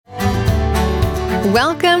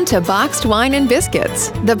Welcome to Boxed Wine and Biscuits,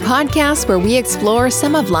 the podcast where we explore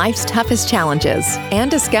some of life's toughest challenges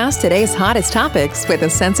and discuss today's hottest topics with a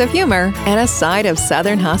sense of humor and a side of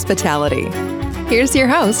Southern hospitality. Here's your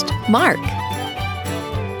host, Mark.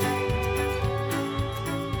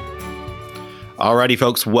 Alrighty,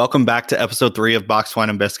 folks, welcome back to episode 3 of Boxed Wine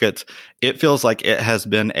and Biscuits. It feels like it has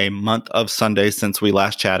been a month of Sundays since we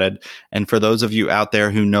last chatted. And for those of you out there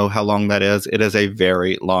who know how long that is, it is a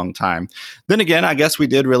very long time. Then again, I guess we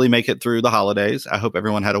did really make it through the holidays. I hope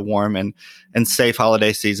everyone had a warm and safe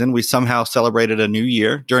holiday season. We somehow celebrated a new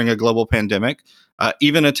year during a global pandemic.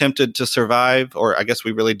 Even attempted to survive, or I guess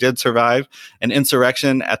we really did survive, an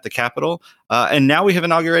insurrection at the Capitol. And now we have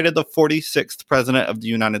inaugurated the 46th president of the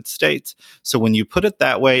United States. So when you put it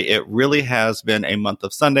that way, it really has been a month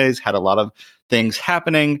of Sundays, had a lot of things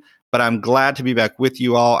happening, but I'm glad to be back with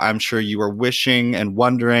you all. I'm sure you were wishing and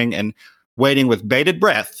wondering and waiting with bated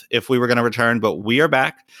breath if we were going to return, but we are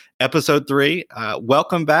back. Episode 3.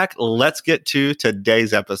 Welcome back. Let's get to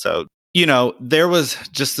today's episode. You know, there was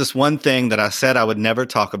just this one thing that I said I would never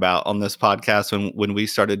talk about on this podcast when we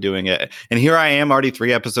started doing it. And here I am already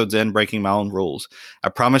 3 episodes in, breaking my own rules. I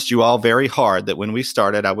promised you all very hard that when we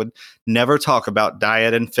started, I would never talk about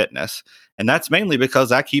diet and fitness. And that's mainly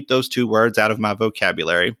because I keep those 2 words out of my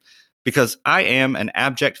vocabulary, because I am an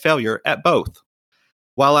abject failure at both.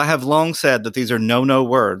 While I have long said that these are no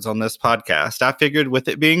words on this podcast, I figured with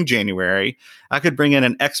it being January, I could bring in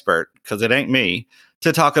an expert, because it ain't me,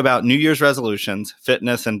 to talk about New Year's resolutions,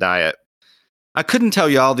 fitness, and diet. I couldn't tell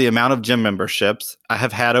you all the amount of gym memberships I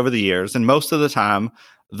have had over the years, and most of the time,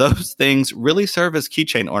 those things really serve as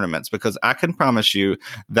keychain ornaments, because I can promise you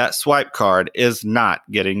that swipe card is not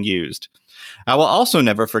getting used. I will also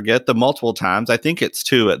never forget the multiple times, I think it's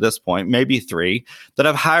 2 at this point, maybe 3, that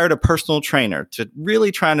I've hired a personal trainer to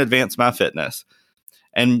really try and advance my fitness.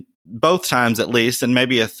 And both times at least, and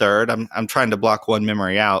maybe a third, I'm trying to block one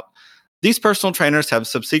memory out, these personal trainers have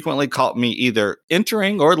subsequently caught me either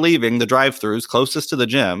entering or leaving the drive-thrus closest to the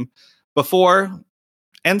gym before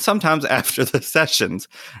and sometimes after the sessions.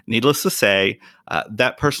 Needless to say,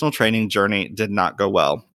 that personal training journey did not go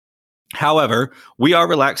well. However, we are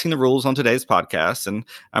relaxing the rules on today's podcast, and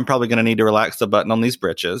I'm probably going to need to relax the button on these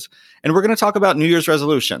britches. And we're going to talk about New Year's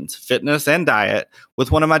resolutions, fitness, and diet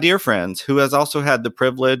with one of my dear friends who has also had the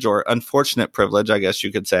privilege, or unfortunate privilege, I guess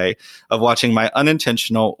you could say, of watching my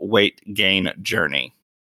unintentional weight gain journey.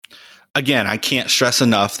 Again, I can't stress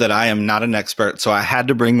enough that I am not an expert, so I had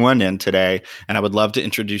to bring one in today, and I would love to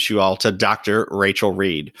introduce you all to Dr. Rachel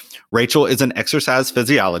Reed. Rachel is an exercise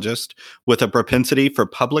physiologist with a propensity for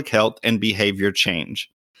public health and behavior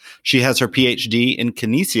change. She has her PhD in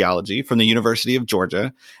kinesiology from the University of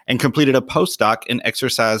Georgia and completed a postdoc in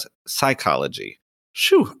exercise psychology.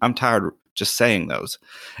 Shoo, I'm tired just saying those.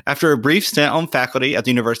 After a brief stint on faculty at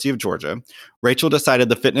the University of Georgia, Rachel decided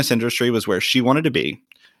the fitness industry was where she wanted to be.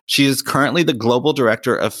 She is currently the global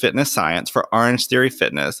director of fitness science for Orange Theory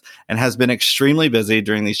Fitness and has been extremely busy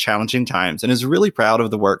during these challenging times and is really proud of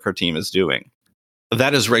the work her team is doing.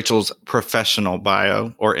 That is Rachel's professional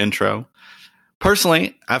bio or intro.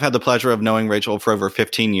 Personally, I've had the pleasure of knowing Rachel for over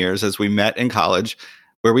 15 years as we met in college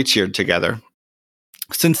where we cheered together.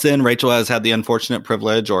 Since then, Rachel has had the unfortunate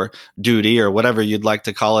privilege or duty or whatever you'd like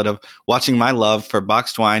to call it of watching my love for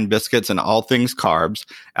boxed wine, biscuits, and all things carbs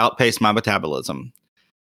outpace my metabolism.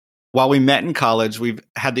 While we met in college, we've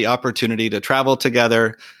had the opportunity to travel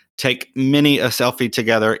together, take many a selfie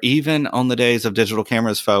together, even on the days of digital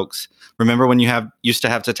cameras, folks. Remember when you used to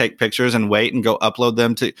have to take pictures and wait and go upload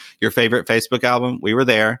them to your favorite Facebook album? We were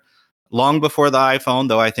there long before the iPhone,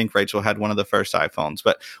 though I think Rachel had one of the first iPhones.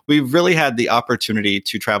 But we've really had the opportunity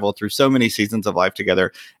to travel through so many seasons of life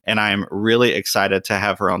together, and I am really excited to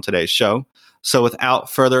have her on today's show. So without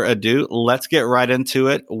further ado, let's get right into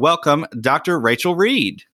it. Welcome, Dr. Rachel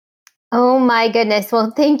Reed. Oh my goodness.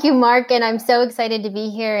 Well, thank you, Mark. And I'm so excited to be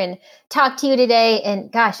here and talk to you today.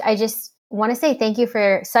 And gosh, I just want to say thank you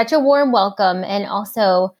for such a warm welcome. And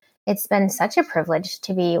also, it's been such a privilege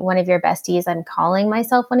to be one of your besties. I'm calling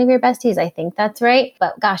myself one of your besties. I think that's right.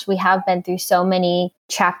 But gosh, we have been through so many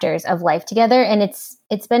chapters of life together, and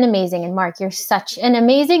it's been amazing. And Mark, you're such an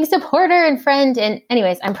amazing supporter and friend. And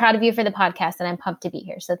anyways, I'm proud of you for the podcast, and I'm pumped to be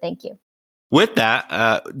here. So thank you. With that,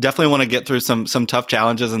 definitely want to get through some tough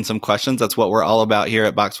challenges and some questions. That's what we're all about here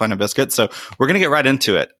at Boxed Wine and Biscuits. So we're going to get right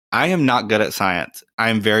into it. I am not good at science. I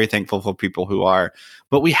am very thankful for people who are,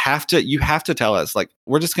 but you have to tell us, like,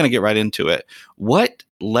 we're just going to get right into it. What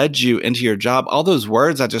led you into your job? All those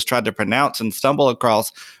words I just tried to pronounce and stumble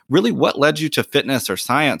across, really what led you to fitness or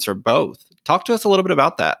science or both? Talk to us a little bit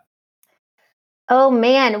about that. Oh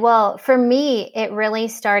man. Well, for me, it really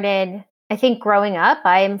started I think growing up,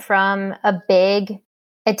 I am from a big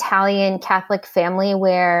Italian Catholic family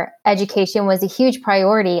where education was a huge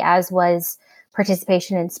priority, as was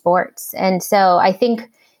participation in sports. And so I think,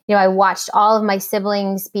 I watched all of my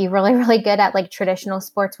siblings be really, really good at like traditional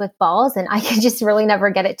sports with balls, and I could just really never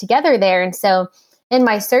get it together there. And so in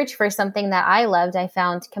my search for something that I loved, I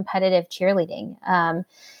found competitive cheerleading.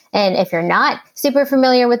 And if you're not super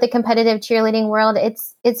familiar with the competitive cheerleading world,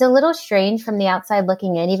 it's a little strange from the outside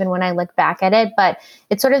looking in, even when I look back at it. But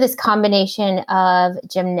it's sort of this combination of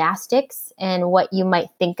gymnastics and what you might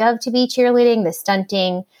think of to be cheerleading, the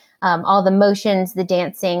stunting, all the motions, the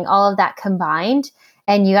dancing, all of that combined.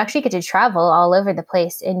 And you actually get to travel all over the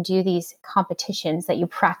place and do these competitions that you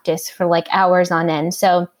practice for like hours on end.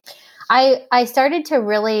 So I started to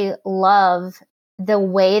really love the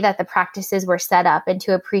way that the practices were set up and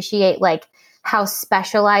to appreciate like how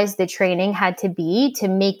specialized the training had to be to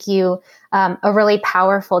make you a really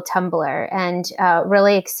powerful tumbler and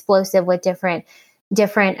really explosive with different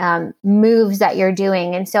moves that you're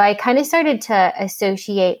doing. And so I kind of started to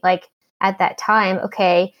associate like at that time,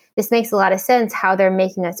 okay, this makes a lot of sense how they're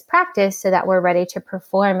making us practice so that we're ready to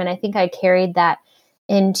perform. And I think I carried that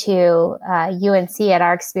into UNC at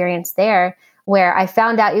our experience there, where I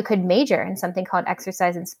found out you could major in something called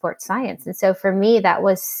exercise and sports science. And so for me, that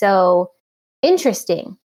was so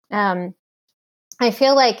interesting. I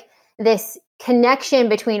feel like this connection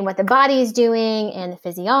between what the body is doing and the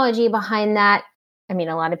physiology behind that, I mean,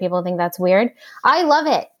 a lot of people think that's weird. I love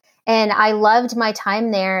it. And I loved my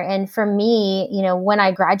time there. And for me, when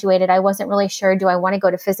I graduated, I wasn't really sure, do I want to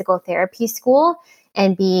go to physical therapy school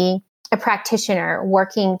and be a practitioner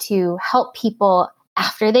working to help people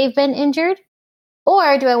after they've been injured?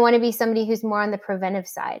 Or do I want to be somebody who's more on the preventive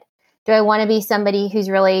side? Do I want to be somebody who's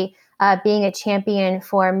really being a champion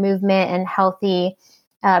for movement and healthy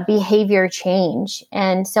behavior change?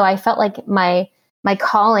 And so I felt like my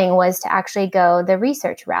calling was to actually go the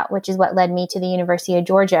research route, which is what led me to the University of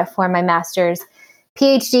Georgia for my master's,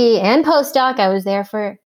 PhD, and postdoc. I was there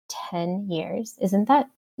for 10 years. Isn't that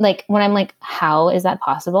like, when I'm like, how is that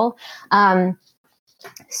possible?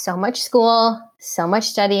 So much school, so much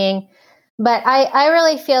studying. But I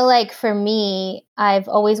really feel like for me, I've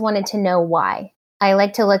always wanted to know why. I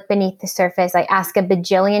like to look beneath the surface. I ask a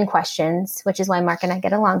bajillion questions, which is why Mark and I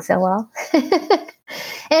get along so well.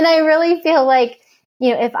 And I really feel like,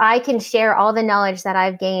 if I can share all the knowledge that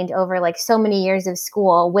I've gained over like so many years of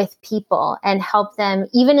school with people and help them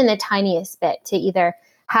even in the tiniest bit to either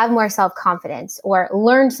have more self-confidence or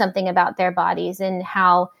learn something about their bodies and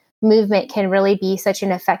how movement can really be such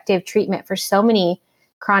an effective treatment for so many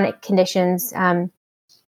chronic conditions, then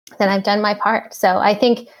I've done my part. So I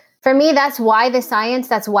think for me, that's why the science,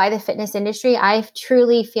 that's why the fitness industry. I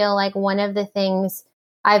truly feel like one of the things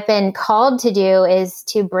I've been called to do is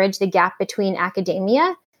to bridge the gap between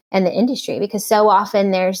academia and the industry, because so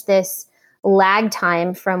often there's this lag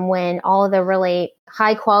time from when all of the really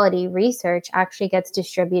high quality research actually gets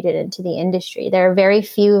distributed into the industry. There are very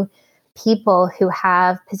few people who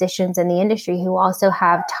have positions in the industry who also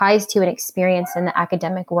have ties to an experience in the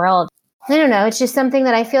academic world. I don't know. It's just something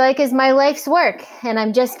that I feel like is my life's work, and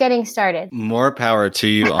I'm just getting started. More power to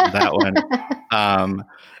you on that one.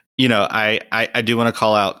 I do want to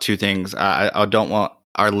call out two things. I don't want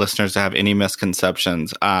our listeners to have any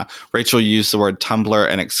misconceptions. Rachel used the word tumbler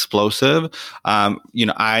and explosive.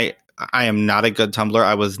 I am not a good tumbler.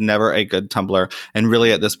 I was never a good tumbler. And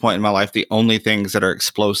really at this point in my life, the only things that are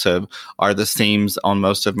explosive are the seams on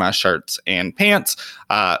most of my shirts and pants.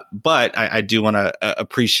 But I do want to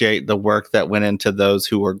appreciate the work that went into those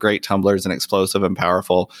who were great tumblers and explosive and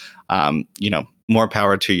powerful. More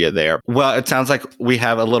power to you there. Well, it sounds like we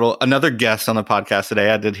have another guest on the podcast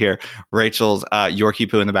today. I did hear Rachel's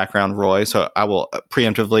Yorkie poo in the background, Roy. So I will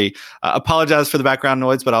preemptively apologize for the background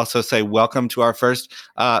noise, but also say welcome to our first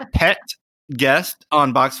pet guest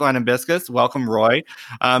on Boxed Wine and Biscuits. Welcome, Roy.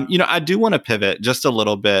 I do want to pivot just a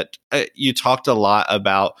little bit. You talked a lot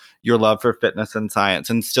about your love for fitness and science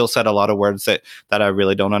and still said a lot of words that I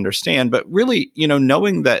really don't understand. But really,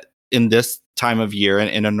 knowing that in this time of year and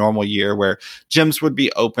in a normal year where gyms would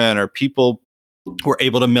be open or people were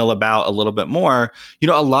able to mill about a little bit more,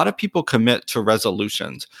 a lot of people commit to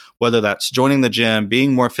resolutions, whether that's joining the gym,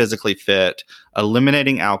 being more physically fit,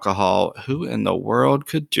 eliminating alcohol. Who in the world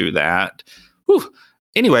could do that? Whew.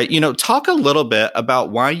 Anyway, talk a little bit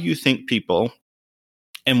about why you think people,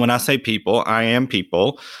 and when I say people, I am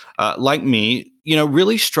people like me,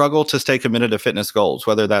 really struggle to stay committed to fitness goals,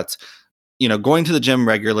 whether that's, going to the gym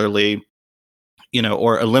regularly,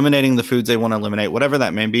 or eliminating the foods they want to eliminate, whatever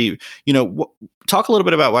that may be. Talk a little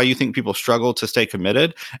bit about why you think people struggle to stay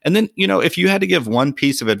committed. And then, if you had to give one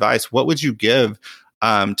piece of advice, what would you give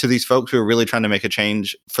to these folks who are really trying to make a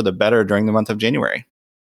change for the better during the month of January?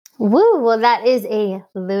 Woo! Well, that is a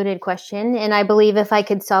loaded question. And I believe if I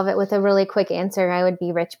could solve it with a really quick answer, I would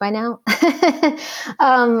be rich by now. But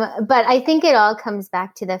I think it all comes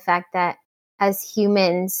back to the fact that as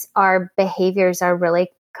humans, our behaviors are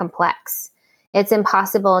really complex. It's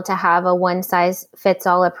impossible to have a one size fits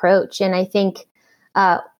all approach. And I think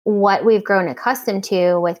what we've grown accustomed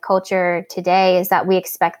to with culture today is that we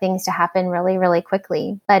expect things to happen really, really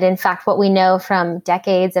quickly. But in fact, what we know from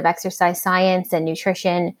decades of exercise science and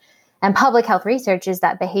nutrition and public health research is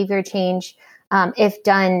that behavior change, if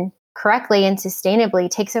done correctly and sustainably,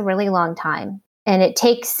 takes a really long time. And it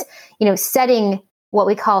takes, setting what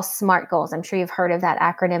we call SMART goals. I'm sure you've heard of that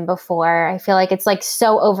acronym before. I feel like it's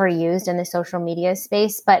so overused in the social media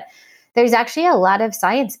space, but there's actually a lot of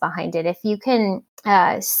science behind it. If you can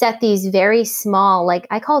set these very small,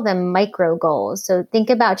 I call them micro goals. So think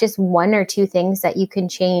about just one or two things that you can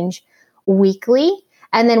change weekly.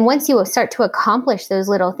 And then once you start to accomplish those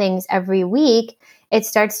little things every week, it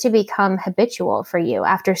starts to become habitual for you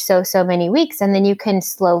after so many weeks. And then you can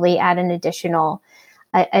slowly add an additional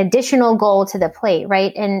goal to the plate,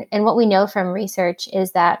 right? And what we know from research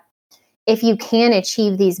is that if you can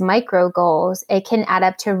achieve these micro goals, it can add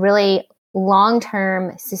up to really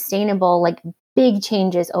long-term, sustainable, big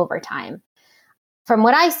changes over time. From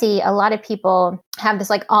what I see, a lot of people have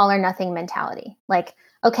this all or nothing mentality.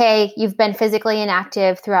 Okay, you've been physically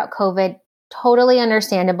inactive throughout COVID, totally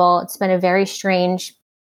understandable. It's been a very strange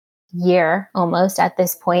year almost at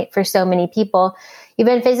this point for so many people. You've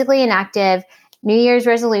been physically inactive. New Year's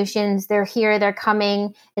resolutions, they're here, they're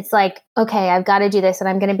coming. It's okay, I've got to do this and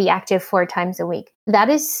I'm going to be active 4 times a week. That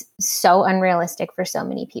is so unrealistic for so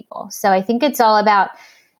many people. So I think it's all about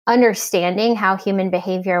understanding how human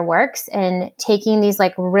behavior works and taking these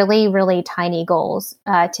really, really tiny goals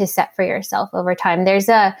to set for yourself over time. There's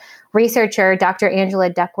a researcher, Dr. Angela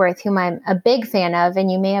Duckworth, whom I'm a big fan of,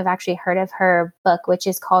 and you may have actually heard of her book, which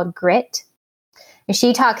is called Grit.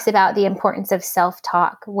 She talks about the importance of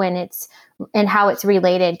self-talk and how it's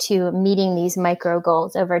related to meeting these micro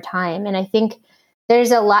goals over time. And I think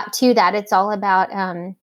there's a lot to that. It's all about,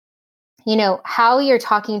 how you're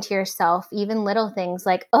talking to yourself, even little things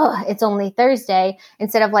oh, it's only Thursday,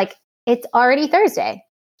 instead of it's already Thursday.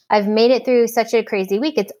 I've made it through such a crazy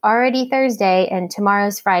week. It's already Thursday and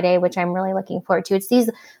tomorrow's Friday, which I'm really looking forward to. It's these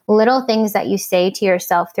little things that you say to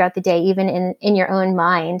yourself throughout the day, even in your own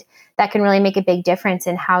mind, that can really make a big difference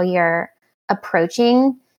in how you're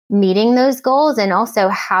approaching meeting those goals and also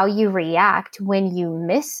how you react when you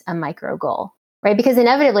miss a micro goal, right? Because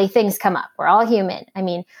inevitably things come up. We're all human. I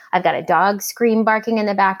mean, I've got a dog scream barking in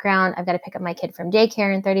the background. I've got to pick up my kid from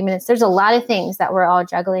daycare in 30 minutes. There's a lot of things that we're all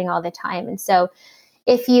juggling all the time. And so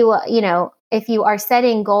if you are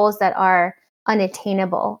setting goals that are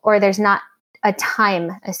unattainable or there's not a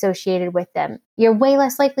time associated with them, you're way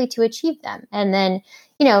less likely to achieve them. And then,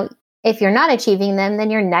 if you're not achieving them, then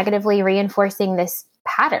you're negatively reinforcing this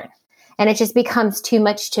pattern. And it just becomes too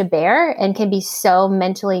much to bear and can be so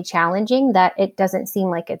mentally challenging that it doesn't seem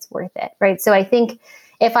like it's worth it, right? So I think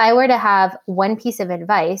if I were to have one piece of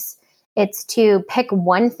advice, it's to pick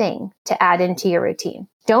one thing to add into your routine.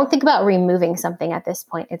 Don't think about removing something at this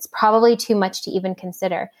point. It's probably too much to even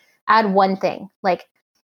consider. Add one thing,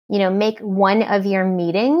 make one of your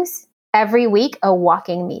meetings every week a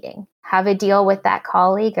walking meeting. Have a deal with that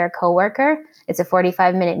colleague or coworker. It's a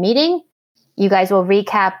 45-minute meeting. You guys will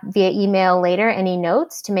recap via email later any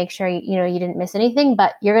notes to make sure you didn't miss anything,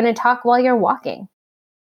 but you're going to talk while you're walking.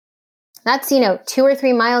 That's 2 or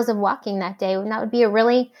 3 miles of walking that day, and that would be a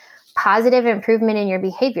really positive improvement in your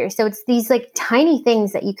behavior. So it's these tiny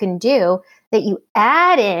things that you can do that you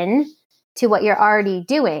add in to what you're already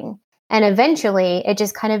doing. And eventually it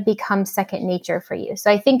just kind of becomes second nature for you.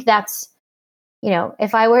 So I think that's,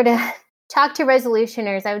 if I were to talk to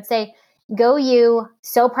resolutioners, I would say, go you.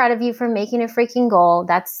 So proud of you for making a freaking goal.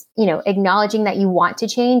 That's, acknowledging that you want to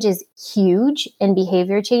change is huge in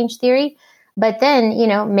behavior change theory. But then,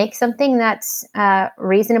 make something that's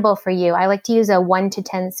reasonable for you. I like to use a 1 to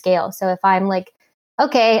 10 scale. So if I'm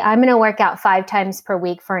okay, I'm going to work out 5 times per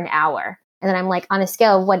week for an hour. And then I'm on a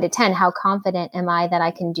scale of 1 to 10, how confident am I that I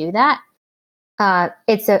can do that?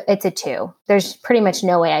 It's a 2. There's pretty much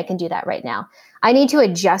no way I can do that right now. I need to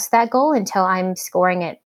adjust that goal until I'm scoring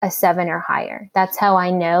it a 7 or higher. That's how I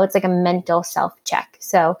know. It's like a mental self-check.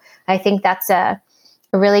 So I think that's a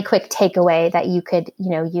really quick takeaway that you could,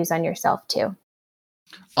 use on yourself too.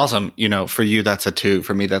 Awesome. For you, that's a 2.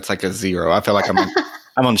 For me, that's like a 0. I feel like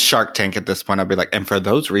I'm on Shark Tank at this point. I'll be like, and for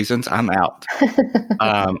those reasons, I'm out.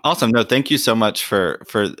 Awesome. No, thank you so much for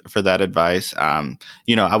that advice.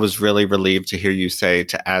 I was really relieved to hear you say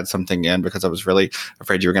to add something in, because I was really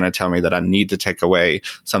afraid you were going to tell me that I need to take away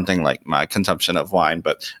something like my consumption of wine.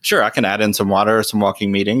 But sure, I can add in some water or some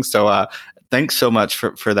walking meetings. So thanks so much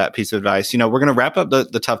for that piece of advice. We're going to wrap up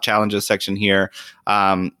the tough challenges section here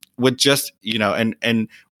with just, and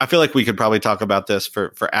I feel like we could probably talk about this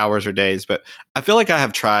for hours or days, but I feel like I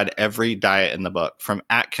have tried every diet in the book, from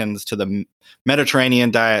Atkins to the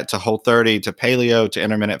Mediterranean diet to Whole30 to paleo to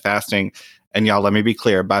intermittent fasting. And y'all, let me be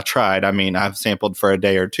clear, by tried, I mean I've sampled for a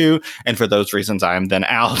day or two, and for those reasons I am then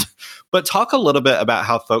out. But talk a little bit about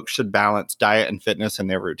how folks should balance diet and fitness in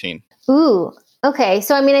their routine. Ooh, okay.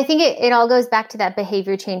 So, I think it all goes back to that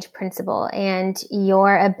behavior change principle and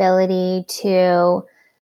your ability to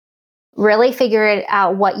really figure it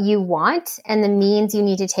out what you want and the means you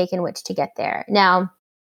need to take in which to get there. Now,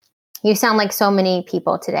 you sound like so many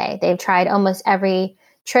people today. They've tried almost every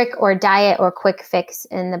trick or diet or quick fix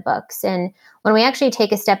in the books. And when we actually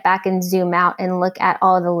take a step back and zoom out and look at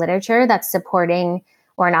all the literature that's supporting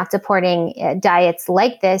or not supporting diets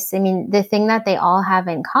like this, the thing that they all have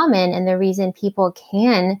in common, and the reason people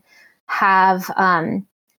can have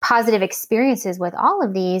positive experiences with all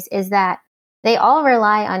of these, is that they all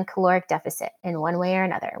rely on caloric deficit in one way or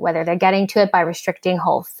another, whether they're getting to it by restricting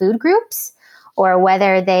whole food groups, or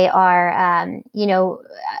whether they are,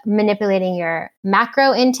 manipulating your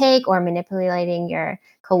macro intake or manipulating your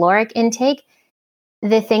caloric intake.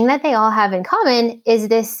 The thing that they all have in common is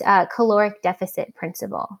this caloric deficit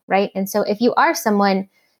principle, right? And so if you are someone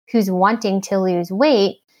who's wanting to lose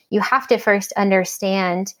weight, you have to first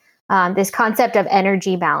understand this concept of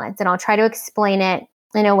energy balance. And I'll try to explain it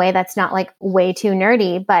in a way that's not like way too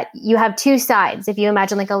nerdy, but you have two sides. If you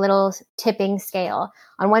imagine like a little tipping scale,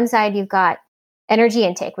 on one side, you've got energy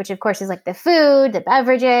intake, which of course is like the food, the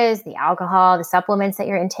beverages, the alcohol, the supplements that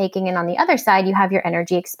you're intaking. And on the other side, you have your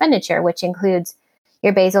energy expenditure, which includes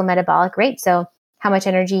your basal metabolic rate. So how much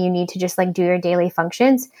energy you need to just like do your daily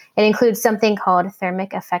functions. It includes something called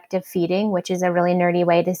thermic effective feeding, which is a really nerdy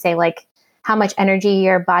way to say like how much energy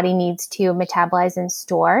your body needs to metabolize and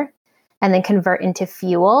store, and then convert into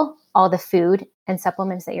fuel, all the food and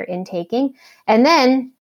supplements that you're intaking. And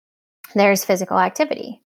then there's physical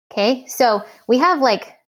activity. Okay. So we have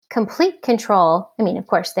like complete control. Of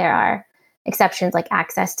course, there are exceptions like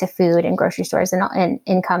access to food and grocery stores and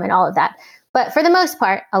income and all of that. But for the most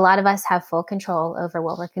part, a lot of us have full control over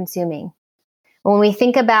what we're consuming. When we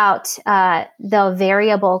think about the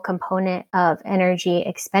variable component of energy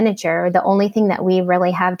expenditure, the only thing that we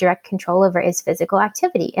really have direct control over is physical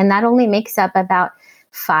activity. And that only makes up about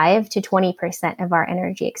 5 to 20% of our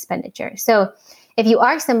energy expenditure. So if you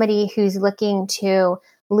are somebody who's looking to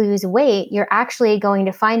lose weight, you're actually going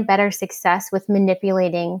to find better success with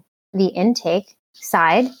manipulating the intake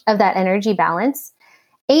side of that energy balance.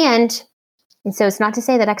 And so it's not to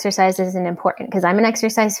say that exercise isn't important, because I'm an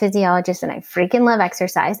exercise physiologist and I freaking love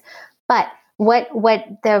exercise. But what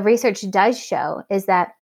the research does show is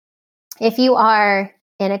that if you are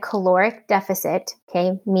in a caloric deficit,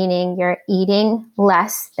 okay, meaning you're eating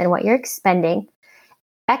less than what you're expending,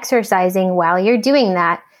 exercising while you're doing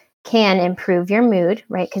that can improve your mood,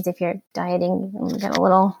 right? Because if you're dieting, you get a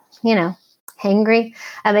little, hangry.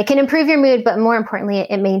 It can improve your mood, but more importantly,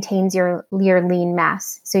 it maintains your lean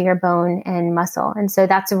mass, so your bone and muscle. And so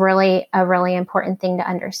that's really a really important thing to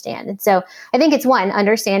understand. And so I think it's one,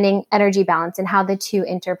 understanding energy balance and how the two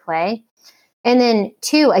interplay. And then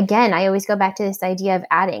two, again, I always go back to this idea of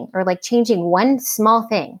adding or like changing one small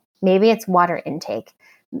thing. Maybe it's water intake.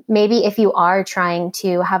 Maybe if you are trying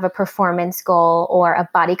to have a performance goal or a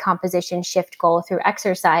body composition shift goal through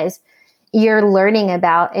exercise, you're learning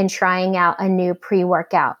about and trying out a new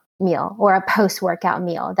pre-workout meal or a post-workout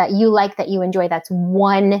meal that you like, that you enjoy. That's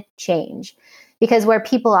one change. Because where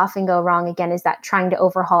people often go wrong, again, is that trying to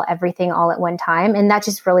overhaul everything all at one time. And that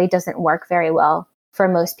just really doesn't work very well for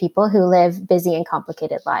most people who live busy and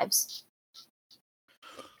complicated lives.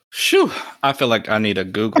 Shoo, I feel like I need a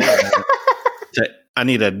Google. I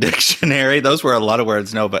need a dictionary. Those were a lot of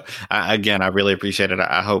words. No, but I really appreciate it.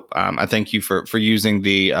 I hope, I thank you for using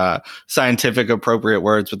the scientific appropriate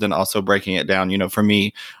words, but then also breaking it down. For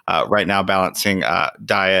me, right now, balancing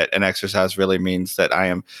diet and exercise really means that I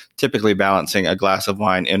am typically balancing a glass of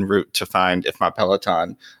wine en route to find if my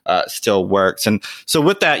Peloton still works. And so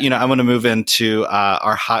with that, I want to move into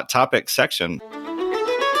our hot topic section.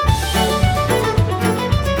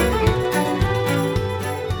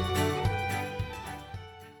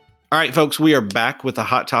 All right, folks, we are back with the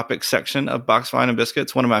Hot Topics section of Boxed Wine and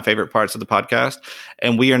Biscuits, one of my favorite parts of the podcast.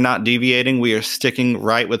 And we are not deviating. We are sticking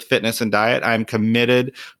right with fitness and diet. I'm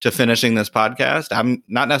committed to finishing this podcast. I'm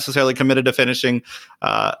not necessarily committed to finishing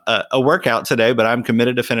a workout today, but I'm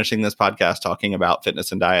committed to finishing this podcast talking about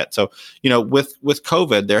fitness and diet. So, with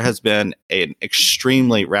COVID, there has been an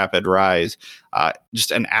extremely rapid rise,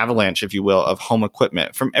 just an avalanche, if you will, of home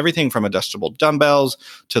equipment, from everything from adjustable dumbbells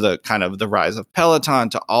to the kind of the rise of Peloton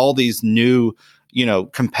to all these new,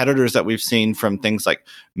 competitors that we've seen, from things like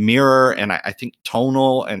Mirror and I think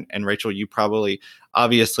Tonal. And Rachel, you probably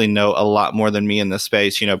obviously know a lot more than me in this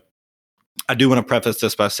space. I do want to preface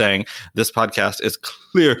this by saying this podcast is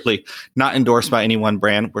clearly not endorsed by any one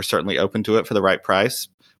brand. We're certainly open to it for the right price.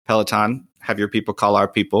 Peloton, have your people call our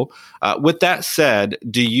people. With that said,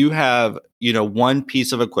 do you have, one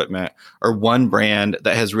piece of equipment or one brand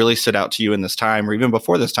that has really stood out to you in this time, or even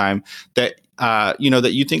before this time, that, that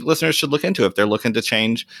you think listeners should look into if they're looking to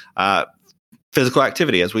change physical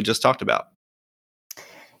activity, as we just talked about?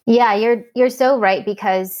 Yeah, you're so right,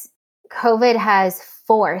 because COVID has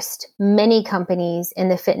forced many companies in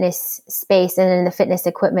the fitness space and in the fitness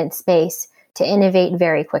equipment space to innovate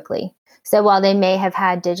very quickly. So while they may have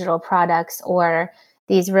had digital products or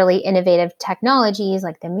these really innovative technologies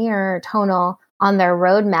like the Mirror, Tonal on their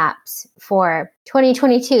roadmaps for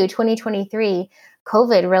 2022, 2023,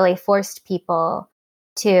 COVID really forced people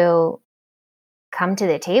to come to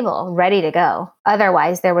the table ready to go.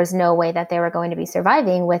 Otherwise, there was no way that they were going to be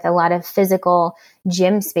surviving with a lot of physical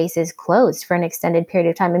gym spaces closed for an extended period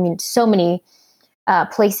of time. I mean, so many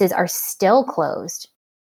places are still closed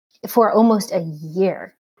for almost a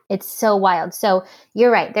year. It's so wild. So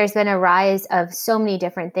you're right. There's been a rise of so many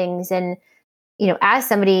different things. And, as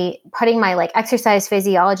somebody putting my exercise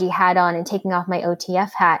physiology hat on and taking off my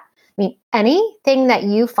OTF hat, I mean, anything that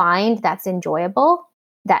you find that's enjoyable,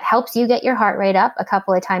 that helps you get your heart rate up a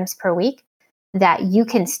couple of times per week, that you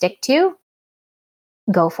can stick to,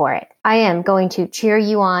 go for it. I am going to cheer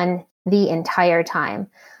you on the entire time.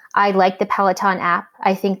 I like the Peloton app.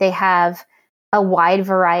 I think they have a wide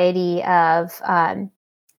variety of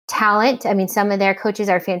talent. I mean, some of their coaches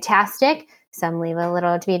are fantastic. Some leave a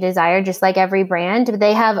little to be desired, just like every brand. But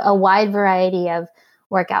they have a wide variety of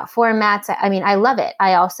workout formats. I mean, I love it.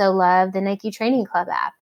 I also love the Nike Training Club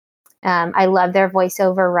app. I love their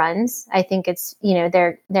voiceover runs. I think it's,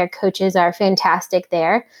 their coaches are fantastic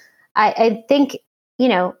there. I think,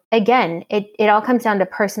 again, it all comes down to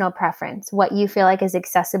personal preference, what you feel like is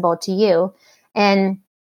accessible to you. And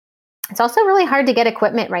it's also really hard to get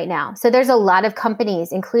equipment right now. So there's a lot of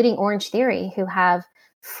companies, including Orange Theory, who have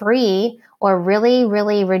free or really,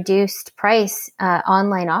 really reduced price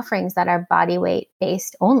online offerings that are body weight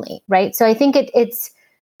based only, right? So I think it's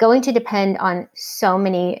going to depend on so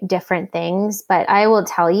many different things, but I will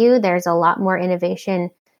tell you there's a lot more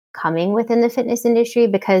innovation coming within the fitness industry,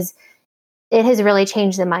 because it has really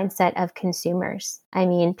changed the mindset of consumers. I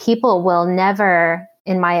mean, people will never,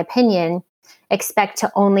 in my opinion, expect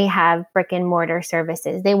to only have brick and mortar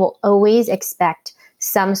services. They will always expect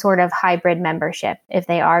some sort of hybrid membership if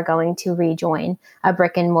they are going to rejoin a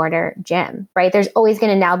brick and mortar gym, right? There's always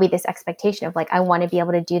going to now be this expectation of I want to be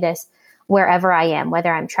able to do this wherever I am,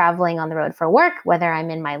 whether I'm traveling on the road for work, whether I'm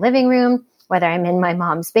in my living room, whether I'm in my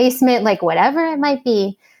mom's basement, whatever it might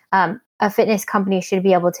be. A fitness company should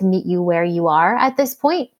be able to meet you where you are at this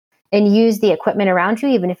point and use the equipment around you,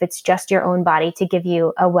 even if it's just your own body, to give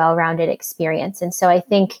you a well-rounded experience. And so I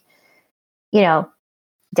think,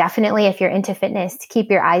 definitely if you're into fitness, to keep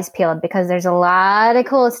your eyes peeled, because there's a lot of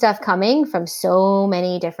cool stuff coming from so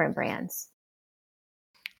many different brands.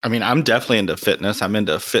 I mean, I'm definitely into fitness. I'm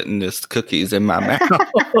into fitness cookies in my mouth.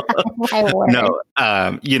 No,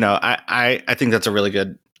 I think that's a really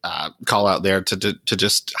good call out there to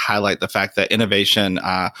just highlight the fact that innovation,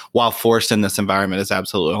 while forced in this environment, is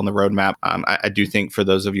absolutely on the roadmap. I do think for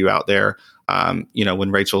those of you out there,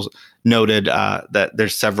 when Rachel noted that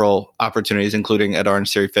there's several opportunities, including at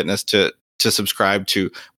Orange Theory Fitness, to subscribe to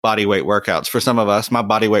body weight workouts. For some of us, my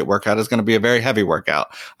body weight workout is going to be a very heavy workout.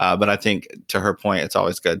 But I think, to her point, it's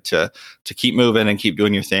always good to keep moving and keep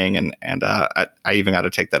doing your thing. And I even got to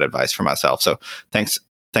take that advice for myself. So thanks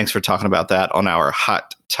for talking about that on our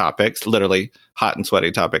hot topics, literally hot and sweaty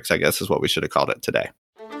topics, I guess is what we should have called it today.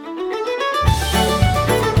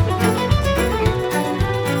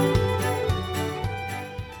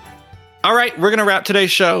 All right, we're going to wrap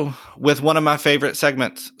today's show with one of my favorite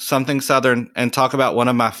segments, Something Southern, and talk about one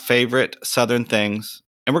of my favorite Southern things.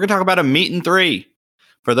 And we're going to talk about a meat and three.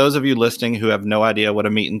 For those of you listening who have no idea what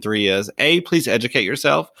a meat and three is, A, please educate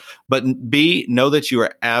yourself, but B, know that you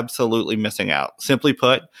are absolutely missing out. Simply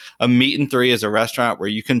put, a meat and three is a restaurant where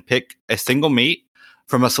you can pick a single meat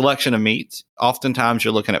from a selection of meats. Oftentimes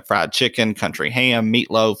you're looking at fried chicken, country ham,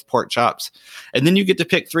 meatloaf, pork chops, and then you get to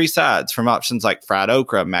pick 3 sides from options like fried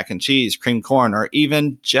okra, mac and cheese, cream corn, or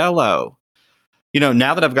even Jell-O.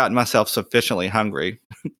 Now that I've gotten myself sufficiently hungry,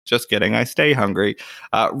 just kidding, I stay hungry.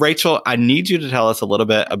 Rachel, I need you to tell us a little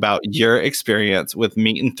bit about your experience with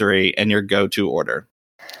meat and three and your go-to order.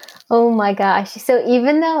 Oh my gosh. So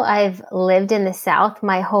even though I've lived in the South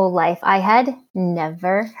my whole life, I had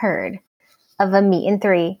never heard of a meat and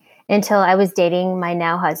three until I was dating my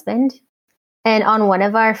now husband. And on one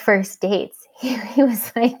of our first dates, he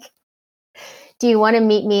was like, "Do you want to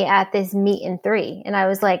meet me at this meat and three?" And I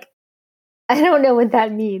was like, "I don't know what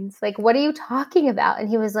that means. Like, what are you talking about?" And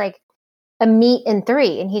he was like, "A meat and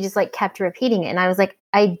three." And he just like kept repeating it. And I was like,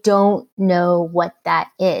 "I don't know what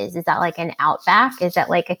that is. Is that like an Outback? Is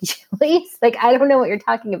that like a Chili's? Like, I don't know what you're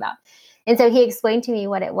talking about." And so he explained to me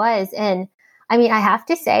what it was. And I mean, I have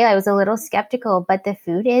to say I was a little skeptical, but the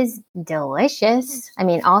food is delicious. I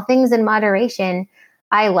mean, all things in moderation.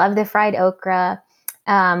 I love the fried okra.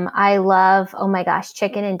 I love, oh my gosh,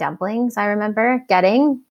 chicken and dumplings. I remember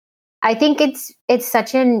getting. I think it's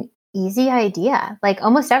such an easy idea. Like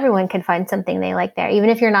almost everyone can find something they like there. Even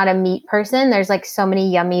if you're not a meat person, there's like so many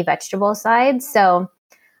yummy vegetable sides. So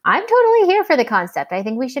I'm totally here for the concept. I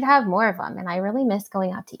think we should have more of them. And I really miss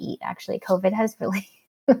going out to eat. Actually, COVID has really,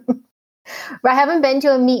 I haven't been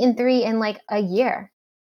to a meat and three in like a year.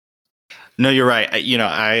 No, you're right.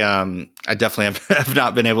 I definitely have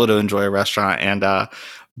not been able to enjoy a restaurant.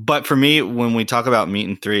 But for me, when we talk about meat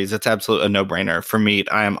and threes, it's absolutely a no-brainer. For meat,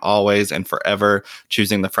 I am always and forever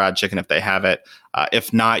choosing the fried chicken if they have it.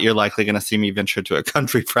 If not, you're likely going to see me venture to a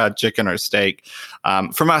country fried chicken or steak.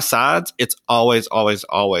 For my sides, it's always, always,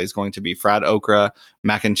 always going to be fried okra,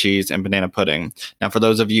 mac and cheese, and banana pudding. Now, for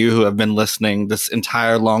those of you who have been listening this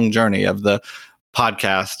entire long journey of the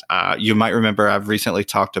podcast, you might remember I've recently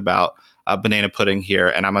talked about banana pudding here,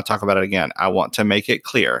 and I'm going to talk about it again. I want to make it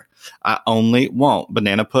clear. I only want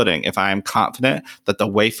banana pudding if I am confident that the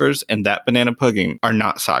wafers in that banana pudding are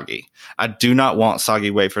not soggy. I do not want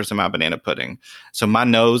soggy wafers in my banana pudding. So my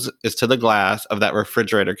nose is to the glass of that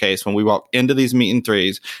refrigerator case when we walk into these meat and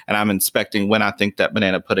threes, and I'm inspecting when I think that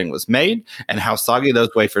banana pudding was made and how soggy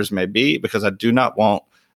those wafers may be, because I do not want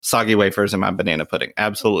soggy wafers in my banana pudding.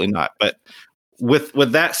 Absolutely not. But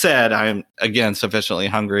with that said, I am, again, sufficiently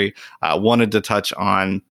hungry. I wanted to touch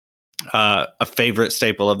on a favorite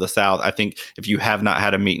staple of the South. I think if you have not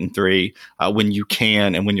had a meat and three, when you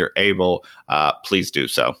can and when you're able, please do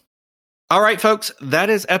so. All right, folks, that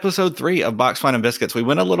is episode 3 of Boxed Wine and Biscuits. We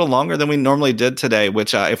went a little longer than we normally did today,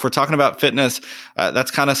 which if we're talking about fitness, that's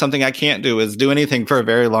kind of something I can't do, is do anything for a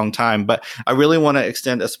very long time. But I really want to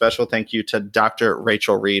extend a special thank you to Dr.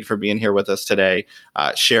 Rachel Reed for being here with us today,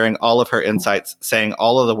 sharing all of her insights, saying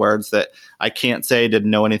all of the words that I can't say, didn't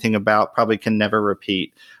know anything about, probably can never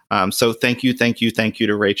repeat. So thank you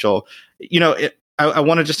to Rachel. I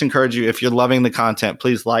want to just encourage you, if you're loving the content,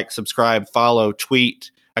 please like, subscribe, follow, tweet.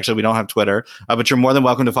 Actually, we don't have Twitter, but you're more than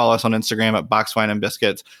welcome to follow us on Instagram at Boxed Wine and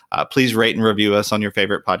Biscuits. Please rate and review us on your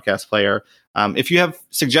favorite podcast player. If you have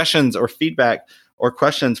suggestions or feedback or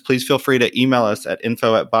questions, please feel free to email us at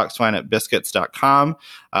info@boxedwineandbiscuits.com.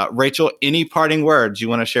 Rachel, any parting words you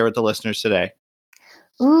want to share with the listeners today?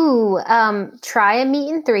 Try a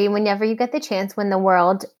meat and three whenever you get the chance, when the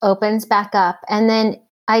world opens back up. And then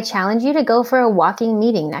I challenge you to go for a walking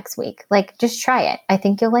meeting next week. Like, just try it. I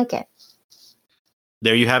think you'll like it.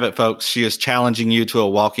 There you have it, folks. She is challenging you to a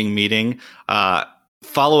walking meeting.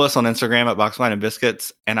 Follow us on Instagram at Boxed Wine and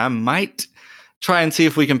Biscuits, and I might try and see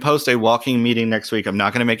if we can post a walking meeting next week. I'm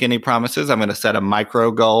not going to make any promises. I'm going to set a micro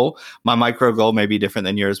goal. My micro goal may be different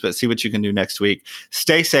than yours, but see what you can do next week.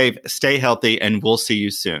 Stay safe, stay healthy, and we'll see you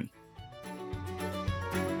soon.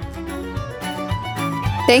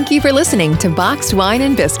 Thank you for listening to Boxed Wine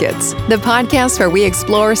and Biscuits, the podcast where we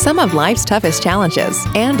explore some of life's toughest challenges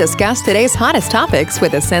and discuss today's hottest topics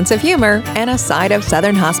with a sense of humor and a side of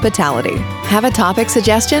Southern hospitality. Have a topic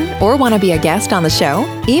suggestion or want to be a guest on the show?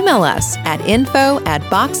 Email us at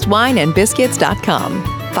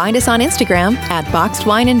info@boxedwineandbiscuits.com. Find us on Instagram at Boxed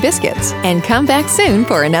Wine and Biscuits, and come back soon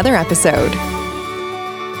for another episode.